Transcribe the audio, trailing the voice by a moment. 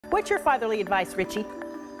What's your fatherly advice, Richie?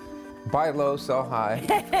 Buy low, sell high.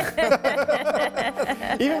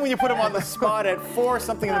 Even when you put him on the spot at 4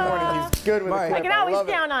 something in the morning, he's good with it. I can always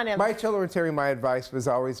count on him. My children would tell me my advice was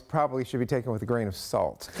always probably should be taken with a grain of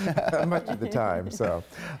salt much of the time. So,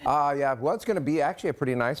 yeah, well, it's going to be actually a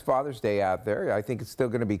pretty nice Father's Day out there. I think it's still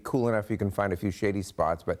going to be cool enough you can find a few shady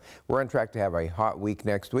spots, but we're on track to have a hot week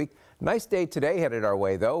next week. Nice day today headed our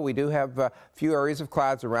way, though. We do have a few areas of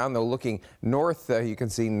clouds around, though. Looking north, you can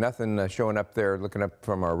see nothing showing up there, looking up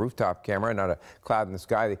from our rooftop camera, not a cloud in the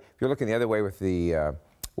sky. If you're looking the other way with the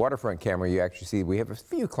waterfront camera, you actually see we have a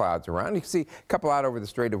few clouds around. You can see a couple out over the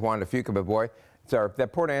Strait of Juan de Fuca, but boy,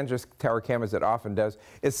 that Port Angeles Tower camera, as it often does,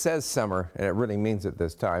 it says summer, and it really means it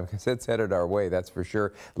this time because it's headed our way, that's for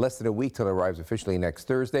sure. Less than a week till it arrives officially next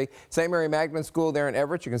Thursday. St. Mary Magdalene School there in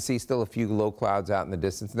Everett, you can see still a few low clouds out in the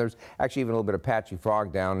distance. And there's actually even a little bit of patchy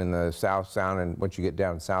fog down in the South Sound and once you get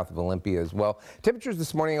down south of Olympia as well. Temperatures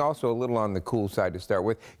this morning also a little on the cool side to start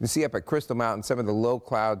with. You can see up at Crystal Mountain some of the low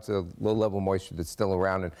clouds, low level moisture that's still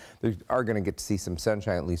around, and they are going to get to see some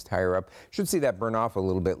sunshine at least higher up. Should see that burn off a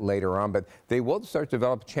little bit later on, but they will start to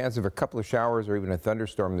develop a chance of a couple of showers or even a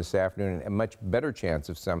thunderstorm this afternoon, and a much better chance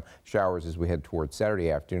of some showers as we head towards Saturday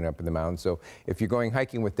afternoon up in the mountains. So if you're going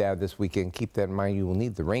hiking with Dad this weekend, keep that in mind. You will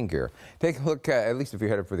need the rain gear. Take a look, at least if you're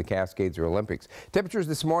headed for the Cascades or Olympics. Temperatures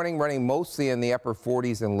this morning running mostly in the upper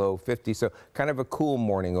 40s and low 50s, so kind of a cool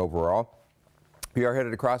morning overall. We are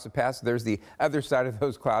headed across the pass. There's the other side of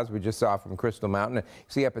those clouds we just saw from Crystal Mountain. You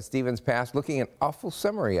see up at Stevens Pass, looking at awful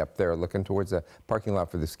summery up there, looking towards the parking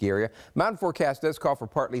lot for the ski area. Mountain forecast does call for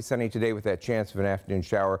partly sunny today with that chance of an afternoon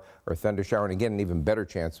shower or thunder shower, and again, an even better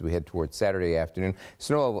chance as we head towards Saturday afternoon.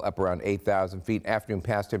 Snow level up around 8,000 feet. Afternoon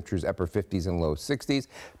pass temperatures upper 50s and low 60s.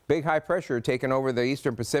 Big high pressure taking over the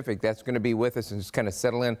eastern Pacific. That's going to be with us and just kind of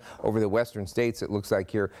settle in over the western states, it looks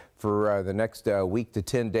like, here for the next week to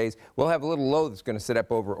 10 days. We'll have a little low that's going to sit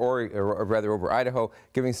up over over Idaho,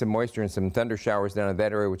 giving some moisture and some thunder showers down in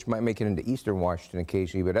that area, which might make it into eastern Washington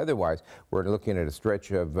occasionally, but otherwise we're looking at a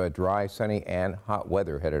stretch of dry, sunny, and hot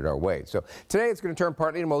weather headed our way. So today it's going to turn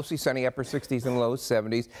partly to mostly sunny, upper 60s and low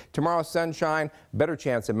 70s. Tomorrow, sunshine, better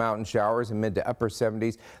chance of mountain showers in mid to upper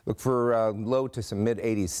 70s. Look for low to some mid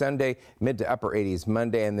 80s Sunday, mid to upper 80s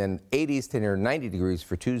Monday, and then 80s to near 90 degrees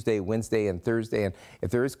for Tuesday, Wednesday, and Thursday. And if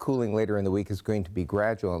there is cooling later in the week, it's going to be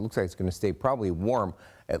gradual. It looks like it's going to stay probably warm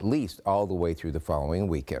at least all the way through the following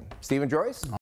weekend. Stephen Joyce?